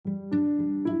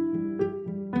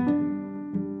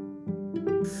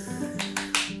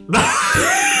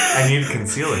I need to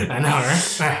conceal it. I know,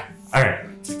 right? All right.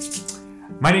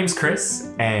 My name's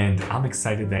Chris, and I'm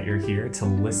excited that you're here to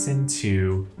listen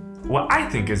to what I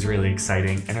think is really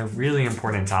exciting and a really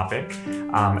important topic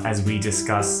as we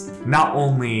discuss not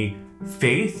only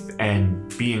faith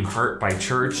and being hurt by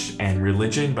church and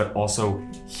religion, but also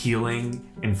healing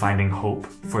and finding hope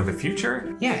for the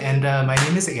future. Yeah, and my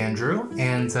name is Andrew,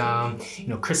 and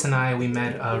Chris and I, we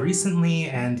met recently,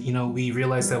 and we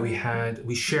realized that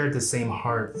we shared the same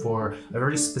heart for a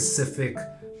very specific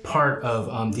part of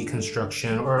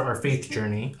deconstruction or our faith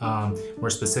journey, more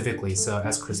specifically. So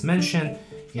as Chris mentioned,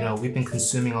 we've been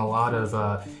consuming a lot of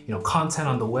content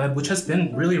on the web, which has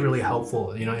been really, really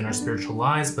helpful, in our spiritual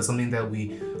lives. But something that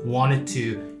we wanted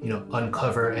to,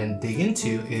 uncover and dig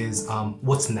into is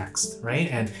what's next, right?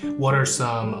 And what are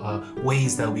some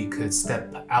ways that we could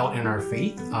step out in our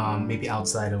faith, maybe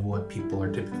outside of what people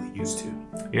are typically used to.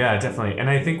 Yeah, definitely. And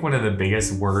I think one of the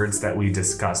biggest words that we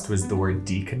discussed was the word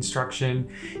deconstruction.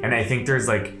 And I think there's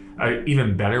like an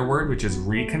even better word, which is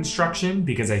reconstruction,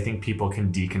 because I think people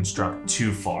can deconstruct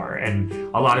too far. And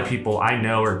a lot of people I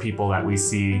know are people that we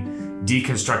see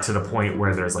deconstruct to the point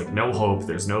where there's like no hope,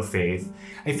 there's no faith.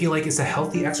 I feel like it's a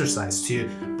healthy exercise to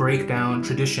break down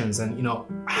traditions and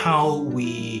how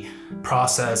we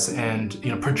process and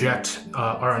project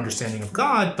our understanding of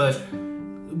God, but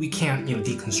we can't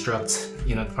deconstruct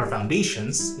our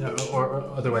foundations, or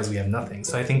otherwise we have nothing.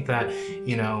 So I think that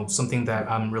something that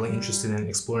I'm really interested in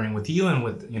exploring with you and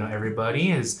with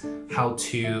everybody is how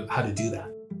to do that.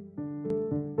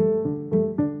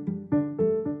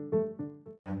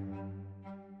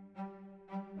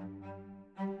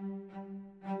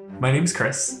 My name's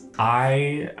Chris.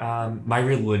 My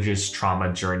religious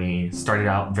trauma journey started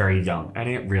out very young. I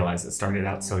didn't realize it started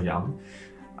out so young.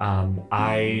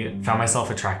 I found myself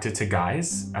attracted to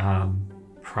guys,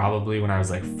 probably when I was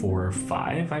like 4 or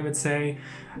 5, I would say,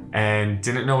 and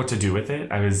didn't know what to do with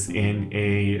it. I was in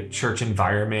a church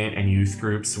environment and youth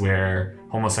groups where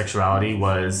homosexuality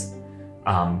was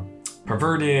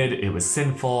perverted, it was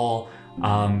sinful.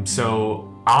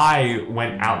 So I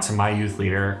went out to my youth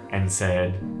leader and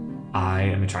said, I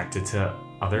am attracted to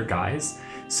other guys.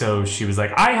 So she was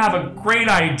like, I have a great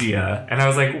idea. And I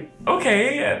was like,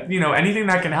 okay, anything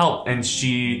that can help. And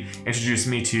she introduced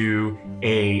me to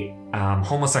a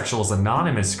Homosexuals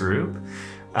Anonymous group,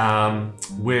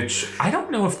 which I don't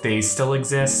know if they still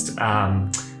exist,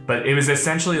 but it was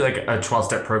essentially like a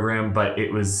 12-step program, but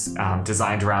it was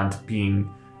designed around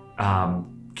being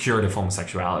cured of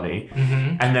homosexuality.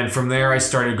 Mm-hmm. And then from there, I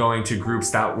started going to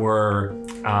groups that were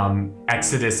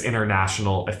Exodus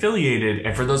International affiliated.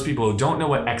 And for those people who don't know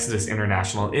what Exodus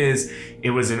International is, it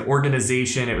was an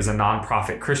organization, it was a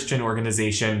nonprofit Christian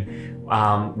organization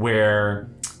where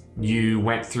you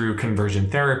went through conversion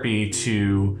therapy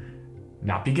to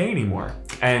not be gay anymore.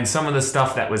 And some of the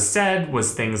stuff that was said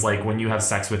was things like, when you have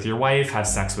sex with your wife, have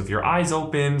sex with your eyes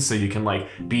open so you can like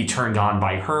be turned on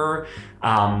by her.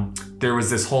 There was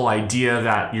this whole idea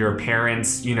that your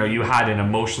parents, you had an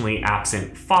emotionally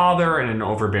absent father and an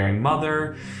overbearing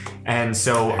mother. And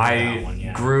so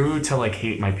I grew to like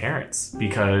hate my parents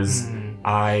because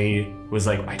I was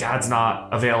like, my dad's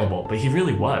not available, but he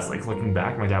really was. Like looking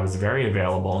back, my dad was very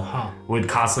available, would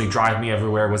constantly drive me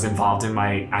everywhere, was involved in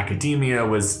my academia,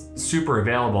 was super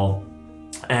available.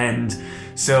 And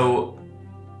so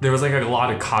there was like a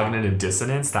lot of cognitive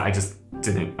dissonance that I just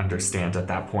didn't understand at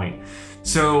that point.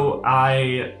 So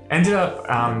I ended up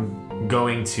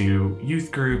going to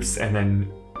youth groups and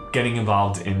then getting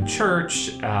involved in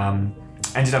church,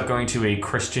 ended up going to a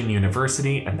Christian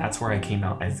university, and that's where I came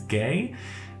out as gay,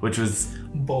 which was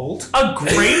bold. A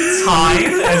great time,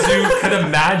 as you could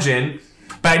imagine,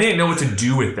 but I didn't know what to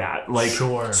do with that.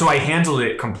 Sure. So I handled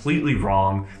it completely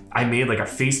wrong. I made like a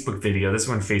Facebook video. This is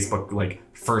when Facebook like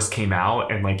first came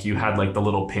out, and like you had like the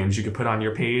little pins you could put on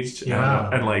your page,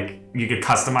 and like you could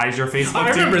customize your Facebook. I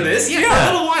remember this. Yeah,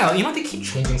 for a little while. They keep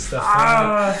changing stuff.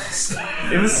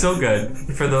 It was so good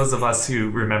for those of us who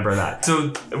remember that.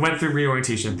 So I went through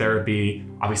reorientation therapy.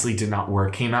 Obviously, did not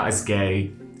work. Came out as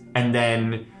gay, and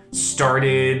then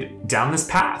started down this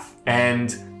path.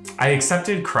 And I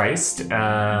accepted Christ in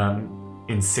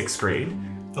 6th grade.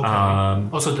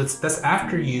 Okay. So that's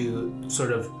after you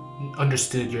sort of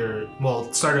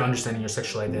started understanding your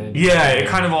sexual identity. Yeah, it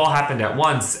kind of all happened at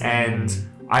once, and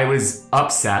I was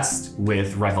obsessed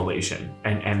with Revelation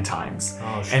and end times.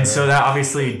 Oh, sure. And so that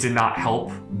obviously did not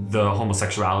help the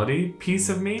homosexuality piece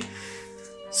of me.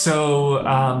 So,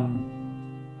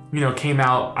 came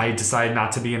out, I decided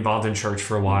not to be involved in church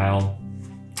for a while.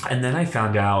 And then I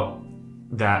found out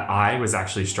that I was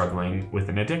actually struggling with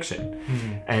an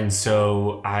addiction. And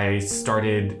so I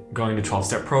started going to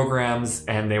 12-step programs,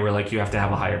 and they were like, you have to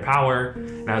have a higher power.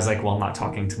 And I was like, well, I'm not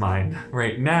talking to mine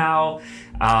right now.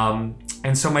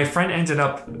 And so my friend ended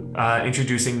up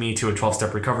introducing me to a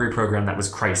 12-step recovery program that was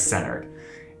Christ-centered.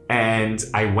 And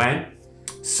I went,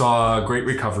 saw great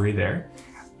recovery there.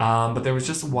 But there was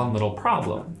just one little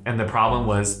problem. And the problem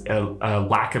was a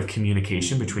lack of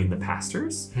communication between the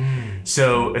pastors.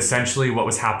 So essentially what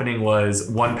was happening was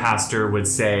one pastor would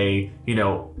say, you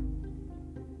know,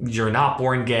 you're not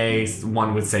born gay.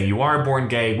 One would say you are born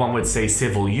gay. One would say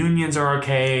civil unions are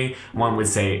okay. One would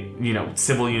say, you know,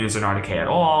 civil unions are not okay at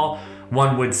all.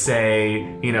 One would say,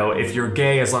 you know, if you're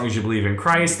gay, as long as you believe in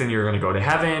Christ, then you're going to go to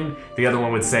heaven. The other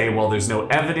one would say, well, there's no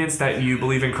evidence that you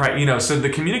believe in Christ. You know, so the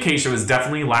communication was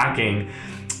definitely lacking.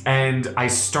 And I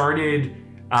started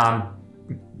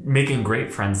making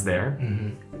great friends there.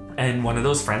 And one of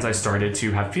those friends I started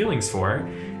to have feelings for.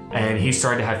 And he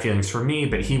started to have feelings for me,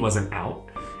 but he wasn't out.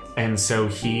 And so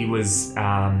he was,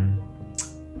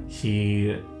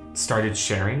 he started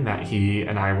sharing that he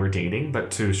and I were dating, but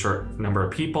to a short number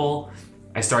of people.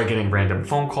 I started getting random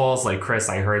phone calls like, Chris,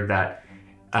 I heard that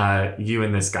you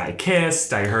and this guy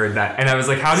kissed. I heard that. And I was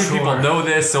like, how do people know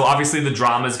this? So obviously the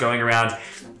drama is going around.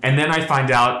 And then I find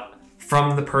out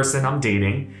from the person I'm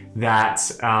dating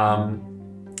that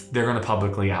they're going to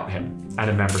publicly out him at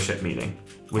a membership meeting,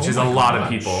 which is a lot of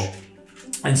people.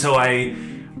 And so I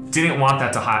didn't want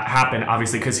that to happen,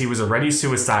 obviously, because he was already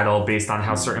suicidal based on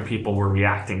how certain people were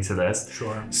reacting to this.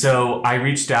 So I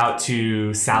reached out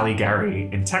to Sally Gary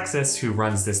in Texas, who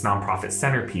runs this nonprofit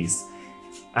Centerpiece.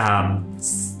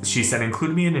 She said,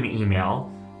 include me in an email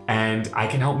and I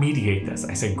can help mediate this.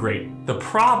 I said, great. The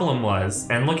problem was,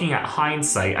 and looking at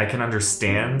hindsight, I can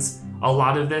understand a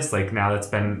lot of this, like now that's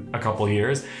been a couple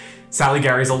years. Sally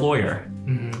Gary's a lawyer,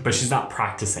 but she's not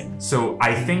practicing. So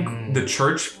I think the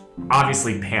church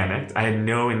obviously panicked. I had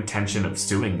no intention of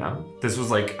suing them. This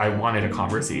was like, I wanted a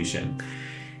conversation.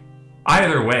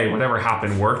 Either way, whatever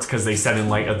happened worked, because they said in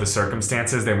light of the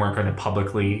circumstances, they weren't going to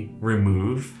publicly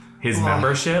remove his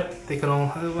membership. They could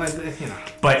all, you know.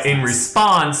 But in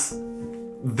response,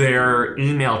 their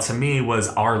email to me was,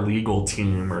 our legal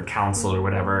team or counsel or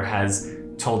whatever has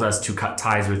told us to cut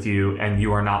ties with you, and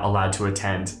you are not allowed to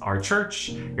attend our church,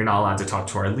 you're not allowed to talk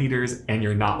to our leaders, and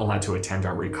you're not allowed to attend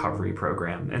our recovery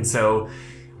program. And so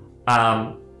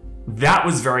that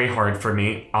was very hard for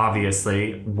me,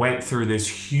 obviously. Went through this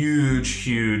huge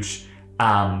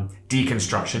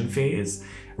deconstruction phase,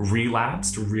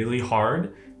 relapsed really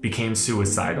hard, became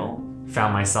suicidal,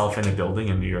 found myself in a building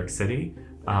in New York City,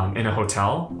 in a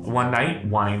hotel one night,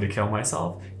 wanting to kill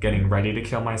myself, getting ready to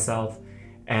kill myself.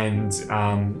 And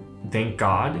thank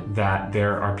God that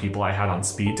there are people I had on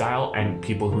speed dial and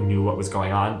people who knew what was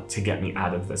going on to get me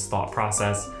out of this thought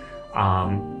process.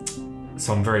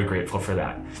 So I'm very grateful for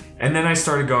that. And then I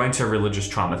started going to religious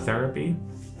trauma therapy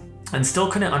and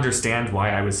still couldn't understand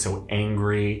why I was so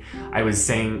angry. I was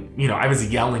saying, you know, I was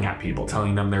yelling at people,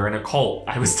 telling them they're in a cult.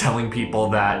 I was telling people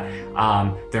that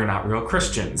they're not real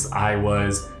Christians. I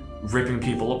was ripping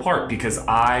people apart because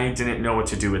I didn't know what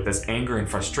to do with this anger and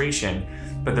frustration.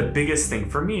 But the biggest thing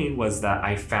for me was that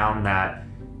I found that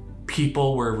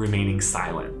people were remaining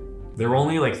silent. There were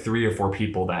only like 3 or 4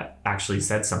 people that actually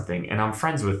said something, and I'm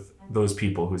friends with those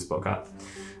people who spoke up.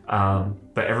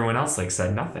 But everyone else like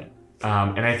said nothing.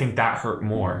 And I think that hurt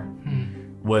more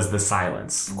was the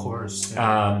silence. Of course.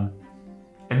 Yeah.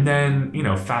 And then, you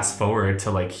know, fast forward to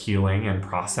like healing and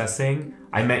processing,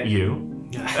 I met you.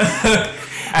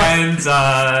 And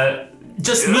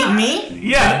just meet me.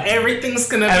 Yeah, and everything's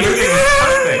gonna be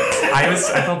perfect. I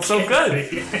felt so good.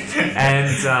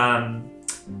 And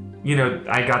you know,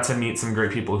 I got to meet some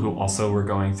great people who also were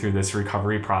going through this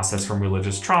recovery process from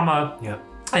religious trauma. Yep.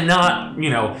 And not, you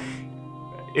know,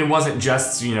 it wasn't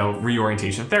just, you know,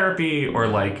 reorientation therapy or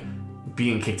like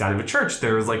being kicked out of a church.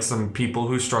 There was like some people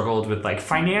who struggled with like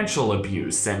financial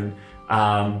abuse and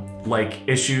like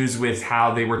issues with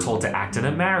how they were told to act in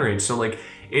a marriage. So like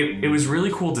it was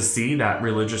really cool to see that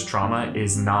religious trauma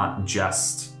is not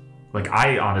just like,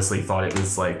 I honestly thought it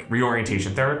was like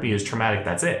reorientation therapy is traumatic,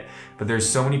 that's it. But there's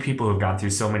so many people who've gone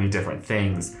through so many different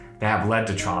things that have led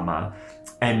to trauma.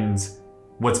 And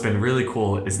what's been really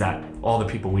cool is that all the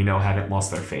people we know haven't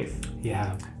lost their faith.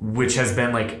 Yeah. Which has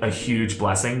been like a huge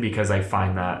blessing, because I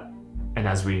find that, and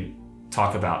as we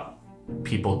talk about,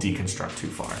 people deconstruct too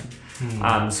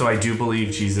far. So I do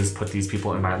believe Jesus put these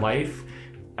people in my life,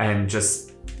 and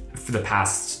just for the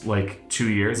past like 2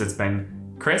 years, it's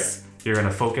been, Chris, you're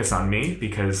gonna focus on me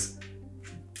because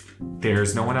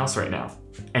there's no one else right now.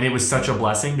 And it was such a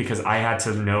blessing because I had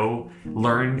to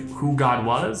learn who God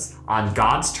was on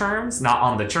God's terms, not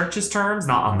on the church's terms,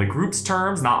 not on the group's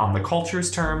terms, not on the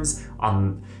culture's terms.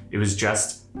 It was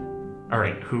just, all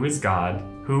right, who is God?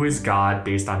 Who is God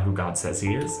based on who God says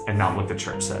he is and not what the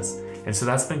church says. And so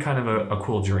that's been kind of a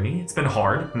cool journey. It's been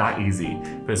hard, not easy,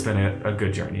 but it's been a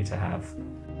good journey to have.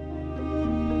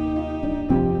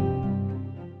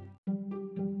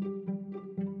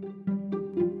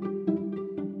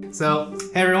 So,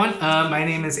 hey everyone, my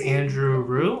name is Andrew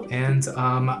Ryoo, and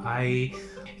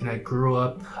I grew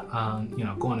up,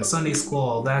 going to Sunday school,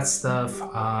 all that stuff.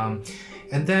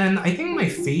 And then I think my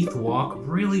faith walk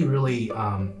really,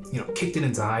 kicked it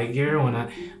into high gear when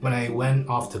I went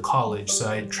off to college. So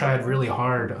I tried really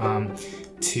hard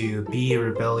to be a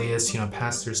rebellious,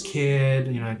 pastor's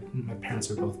kid. My parents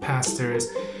are both pastors.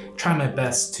 Tried my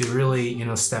best to really,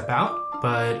 step out.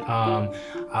 But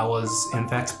I was in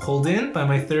fact pulled in by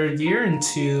my third year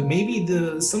into maybe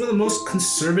some of the most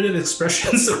conservative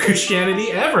expressions of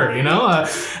Christianity ever. I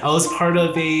was part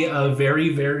of a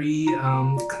very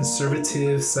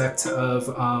conservative sect of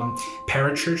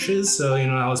parachurches. So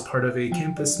I was part of a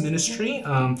campus ministry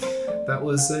that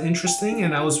was interesting,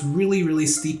 and I was really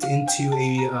steeped into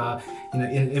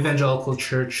an evangelical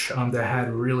church that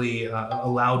had really a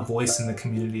loud voice in the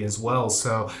community as well.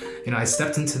 So, I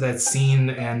stepped into that scene,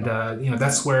 and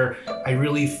that's where I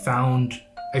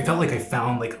felt like I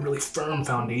found like a really firm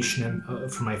foundation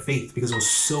for my faith, because it was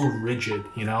so rigid,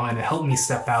 and it helped me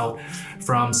step out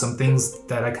from some things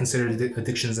that I considered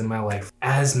addictions in my life.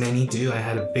 As many do, I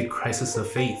had a big crisis of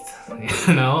faith.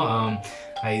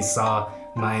 I saw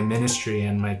my ministry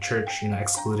and my church,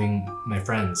 excluding my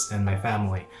friends and my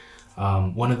family.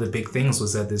 One of the big things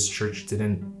was that this church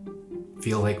didn't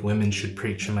feel like women should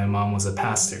preach, and my mom was a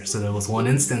pastor. So there was one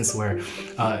instance where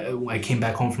I came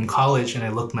back home from college and I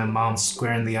looked my mom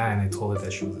square in the eye and I told her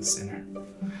that she was a sinner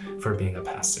for being a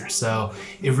pastor. So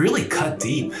it really cut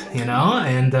deep,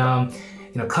 and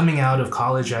coming out of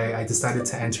college, I decided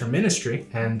to enter ministry,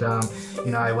 and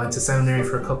I went to seminary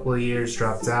for a couple of years,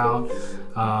 dropped out.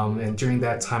 And during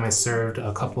that time, I served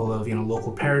a couple of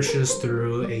local parishes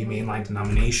through a mainline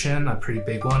denomination, a pretty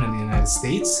big one in the United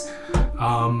States.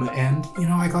 And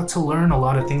I got to learn a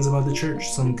lot of things about the church,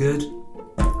 some good,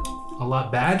 a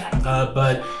lot bad.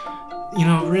 But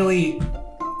really,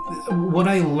 what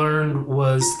I learned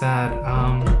was that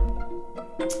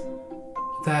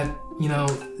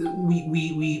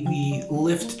we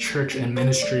lift church and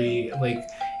ministry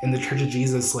in the Church of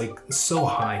Jesus so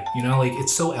high,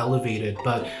 it's so elevated.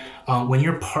 But when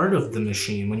you're part of the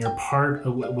machine, when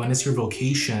it's your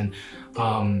vocation,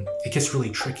 it gets really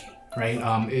tricky, right?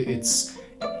 It's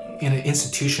in an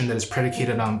institution that is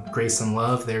predicated on grace and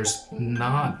love. There's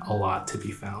not a lot to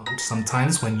be found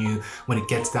sometimes when it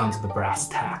gets down to the brass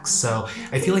tacks. So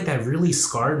I feel like that really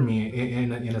scarred me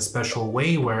in a special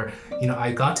way, where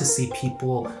I got to see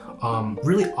people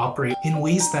really operate in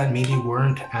ways that maybe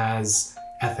weren't as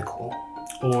ethical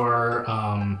or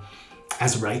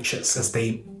as righteous as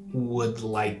they would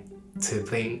like to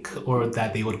think, or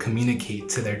that they would communicate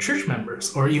to their church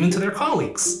members or even to their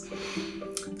colleagues.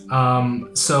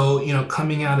 So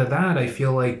coming out of that, I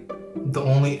feel like the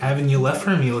only avenue left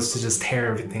for me was to just tear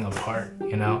everything apart,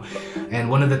 And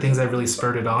one of the things that really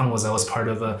spurred it on was I was part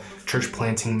of a church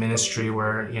planting ministry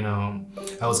where,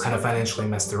 I was kind of financially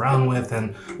messed around with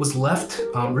and was left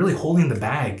really holding the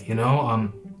bag,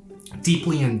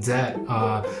 deeply in debt.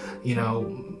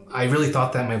 I really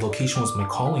thought that my vocation was my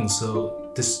calling.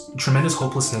 So this tremendous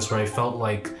hopelessness where I felt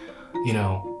like,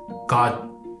 God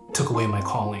took away my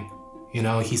calling.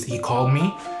 He called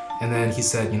me, and then he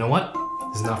said, what?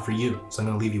 This is not for you. So I'm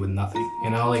going to leave you with nothing,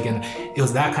 and it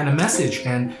was that kind of message.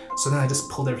 And so then I just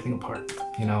pulled everything apart,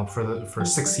 for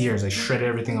 6 years, I shredded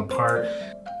everything apart.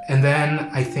 And then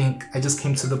I think I just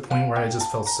came to the point where I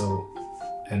just felt so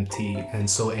empty and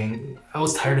so angry. I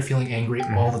was tired of feeling angry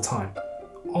all the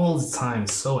time,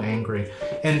 so angry.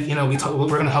 And we're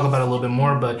going to talk about it a little bit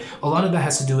more, but a lot of that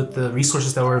has to do with the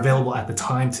resources that were available at the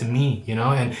time to me, and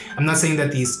I'm not saying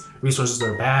that these resources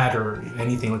are bad or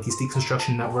anything. Like, these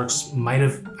deconstruction networks might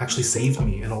have actually saved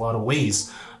me in a lot of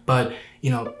ways, but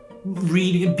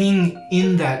being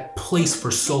in that place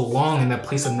for so long, in that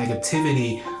place of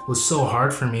negativity, was so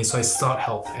hard for me. So I sought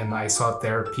help and I sought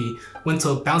therapy,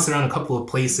 bounced around a couple of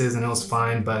places, and it was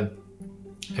fine, but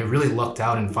I really lucked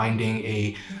out in finding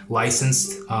a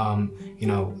licensed,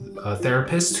 a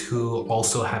therapist who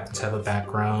also happened to have a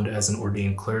background as an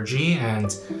ordained clergy.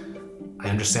 And I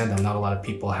understand that not a lot of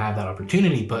people have that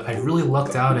opportunity, but I really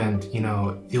lucked out, and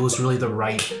it was really the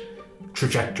right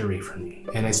trajectory for me,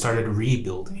 and I started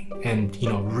rebuilding and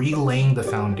relaying the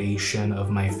foundation of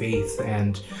my faith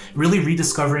and really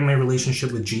rediscovering my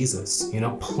relationship with Jesus,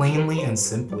 plainly and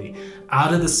simply,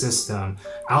 out of the system,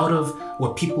 out of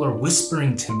what people are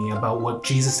whispering to me about what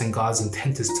Jesus and God's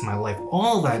intent is to my life.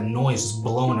 All that noise is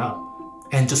blown up,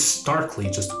 and just starkly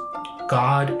just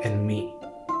God and me.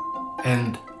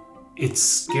 And it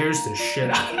scares the shit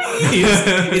out of me.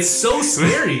 It's so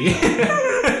scary.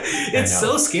 It's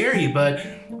so scary, but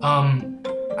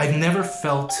I've never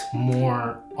felt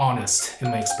more honest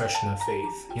in my expression of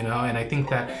faith, and I think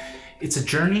that it's a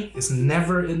journey. It's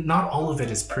not all of it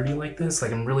is pretty like this.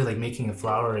 Like, I'm really like making it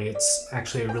flowery. It's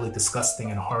actually a really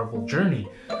disgusting and horrible journey,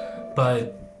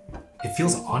 but it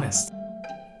feels honest.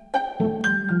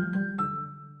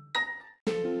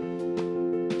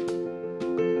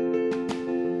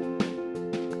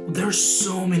 There's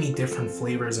so many different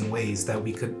flavors and ways that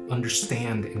we could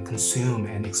understand and consume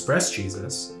and express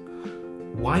Jesus.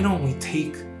 Why don't we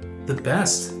take the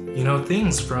best,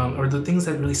 things from, or the things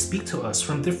that really speak to us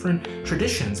from different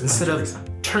traditions, instead 100%.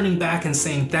 Of turning back and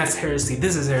saying, that's heresy,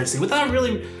 this is heresy, without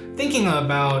really thinking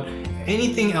about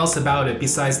anything else about it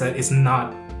besides that it's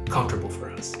not comfortable for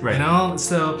us, right?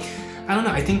 So, I don't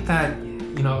know, I think that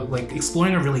like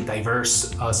exploring a really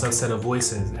diverse subset of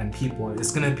voices and people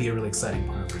is going to be a really exciting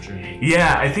part of our journey.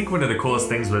 Yeah, I think one of the coolest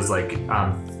things was like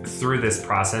through this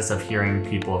process of hearing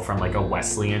people from like a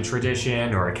Wesleyan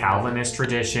tradition or a Calvinist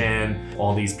tradition,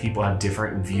 all these people have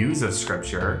different views of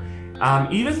scripture,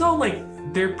 even though like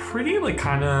they're pretty like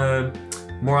kind of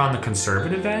more on the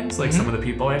conservative end, like some of the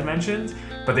people I had mentioned,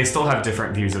 but they still have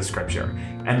different views of scripture.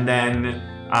 And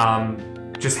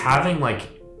then just having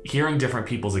like hearing different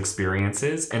people's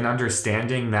experiences and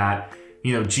understanding that,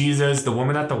 Jesus, the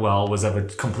woman at the well, was of a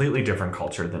completely different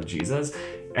culture than Jesus.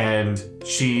 And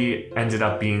she ended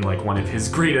up being like one of his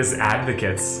greatest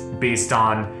advocates based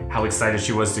on how excited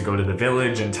she was to go to the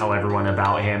village and tell everyone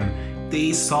about him.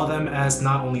 They saw them as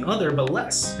not only other, but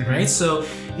less, right? So,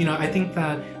 I think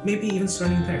that maybe even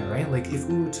starting there, right? Like if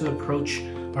we were to approach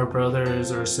our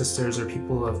brothers or sisters or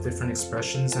people of different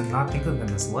expressions and not think of them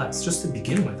as less, just to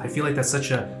begin with. I feel like that's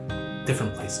such a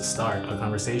different place to start a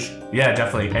conversation. Yeah,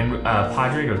 definitely. And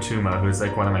Padre Gotuma, who's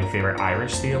like one of my favorite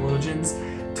Irish theologians,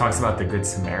 talks about the Good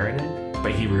Samaritan,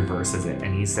 but he reverses it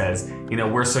and he says,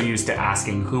 we're so used to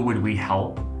asking who would we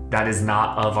help that is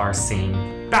not of our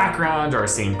same background or our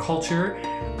same culture.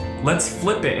 Let's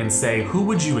flip it and say, who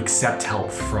would you accept help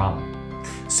from?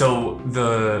 So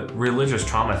the religious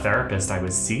trauma therapist I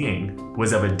was seeing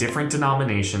was of a different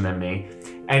denomination than me,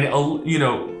 and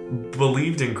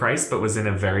believed in Christ, but was in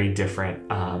a very different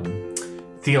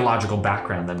theological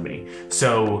background than me.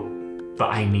 So,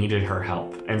 but I needed her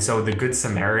help, and so the Good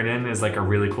Samaritan is like a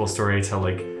really cool story to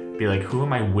like be like, who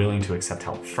am I willing to accept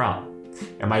help from?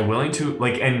 Am I willing to,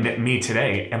 and me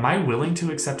today, am I willing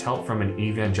to accept help from an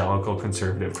evangelical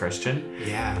conservative Christian?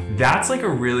 Yeah. That's like a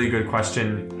really good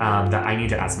question that I need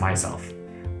to ask myself.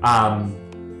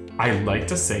 I like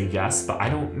to say yes, but I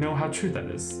don't know how true that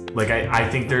is. Like, I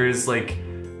think there's like,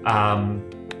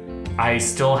 I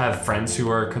still have friends who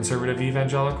are conservative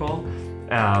evangelical,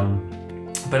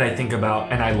 but I think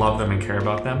about, and I love them and care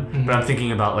about them, but I'm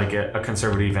thinking about like a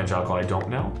conservative evangelical I don't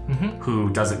know, who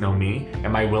doesn't know me.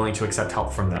 Am I willing to accept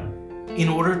help from them? In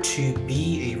order to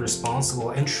be a responsible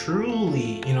and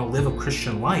truly, live a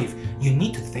Christian life, you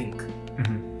need to think.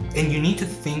 And you need to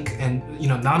think and,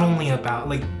 not only about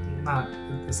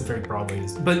it's a very broad way,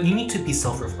 but you need to be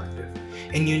self-reflective.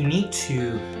 And you need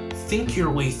to think your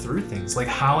way through things. Like,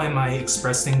 how am I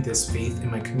expressing this faith in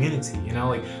my community?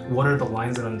 Like, what are the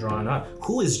lines that I'm drawing up?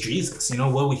 Who is Jesus?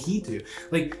 What would he do?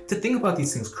 Like, to think about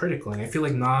these things critically. And I feel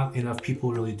like not enough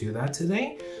people really do that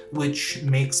today, which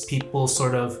makes people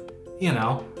sort of,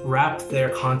 wrap their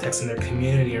context and their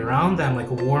community around them like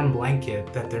a warm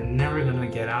blanket that they're never gonna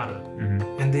get out of.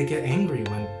 And they get angry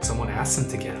when someone asks them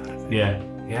to get out of it.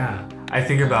 Yeah. I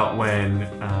think about when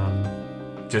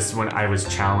I was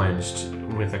challenged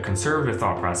with a conservative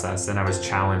thought process and I was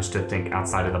challenged to think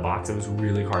outside of the box, it was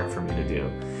really hard for me to do.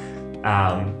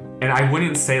 And I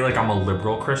wouldn't say like I'm a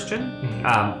liberal Christian.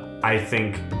 I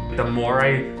think the more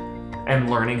I am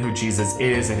learning who Jesus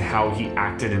is and how he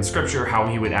acted in scripture, how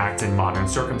he would act in modern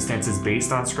circumstances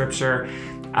based on scripture,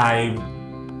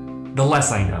 the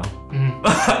less I know.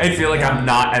 I feel like I'm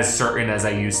not as certain as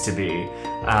I used to be.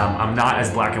 I'm not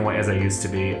as black and white as I used to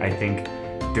be. I think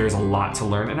there's a lot to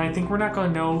learn, and I think we're not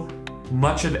going to know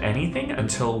much of anything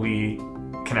until we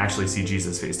can actually see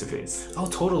Jesus face to face. Oh,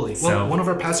 totally. Well, one of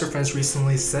our pastor friends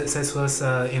recently said to us,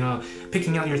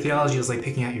 picking out your theology is like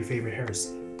picking out your favorite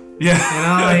heresy. Yeah. You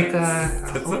know, like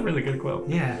That's a really good quote.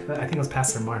 yeah, I think it was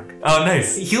Pastor Mark. Oh,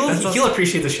 nice. He'll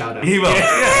appreciate the shout out. He will.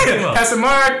 Yeah, he will. Pastor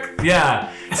Mark.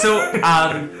 Yeah. So,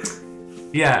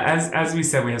 yeah, as we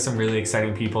said, we have some really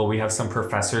exciting people. We have some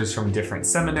professors from different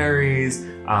seminaries.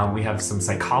 We have some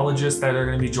psychologists that are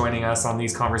going to be joining us on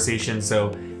these conversations.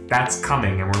 So that's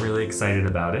coming, and we're really excited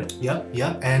about it.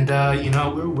 Yep. And, you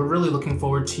know, we're really looking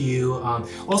forward to you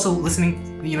also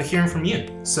listening, you know, hearing from you.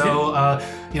 So,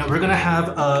 you know, we're going to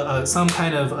have some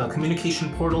kind of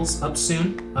communication portals up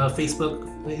soon. Facebook,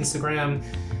 Instagram,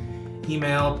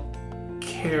 email,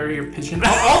 carrier pigeon,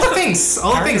 all the things.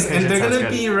 And they're going to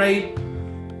be right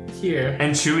here.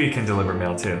 And Chewy can deliver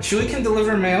mail too. Chewy can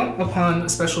deliver mail upon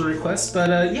special request.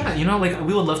 But yeah, you know, like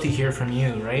we would love to hear from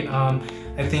you, right?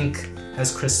 I think,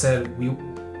 as Chris said,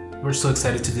 we're so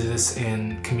excited to do this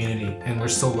in community, and we're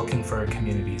still looking for our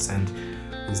communities. And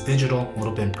it's digital, a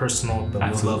little bit impersonal, but we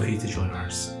would love for you to join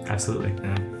ours. Absolutely.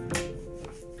 Yeah.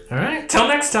 All right. Till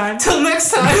next time. Till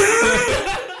next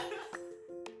time.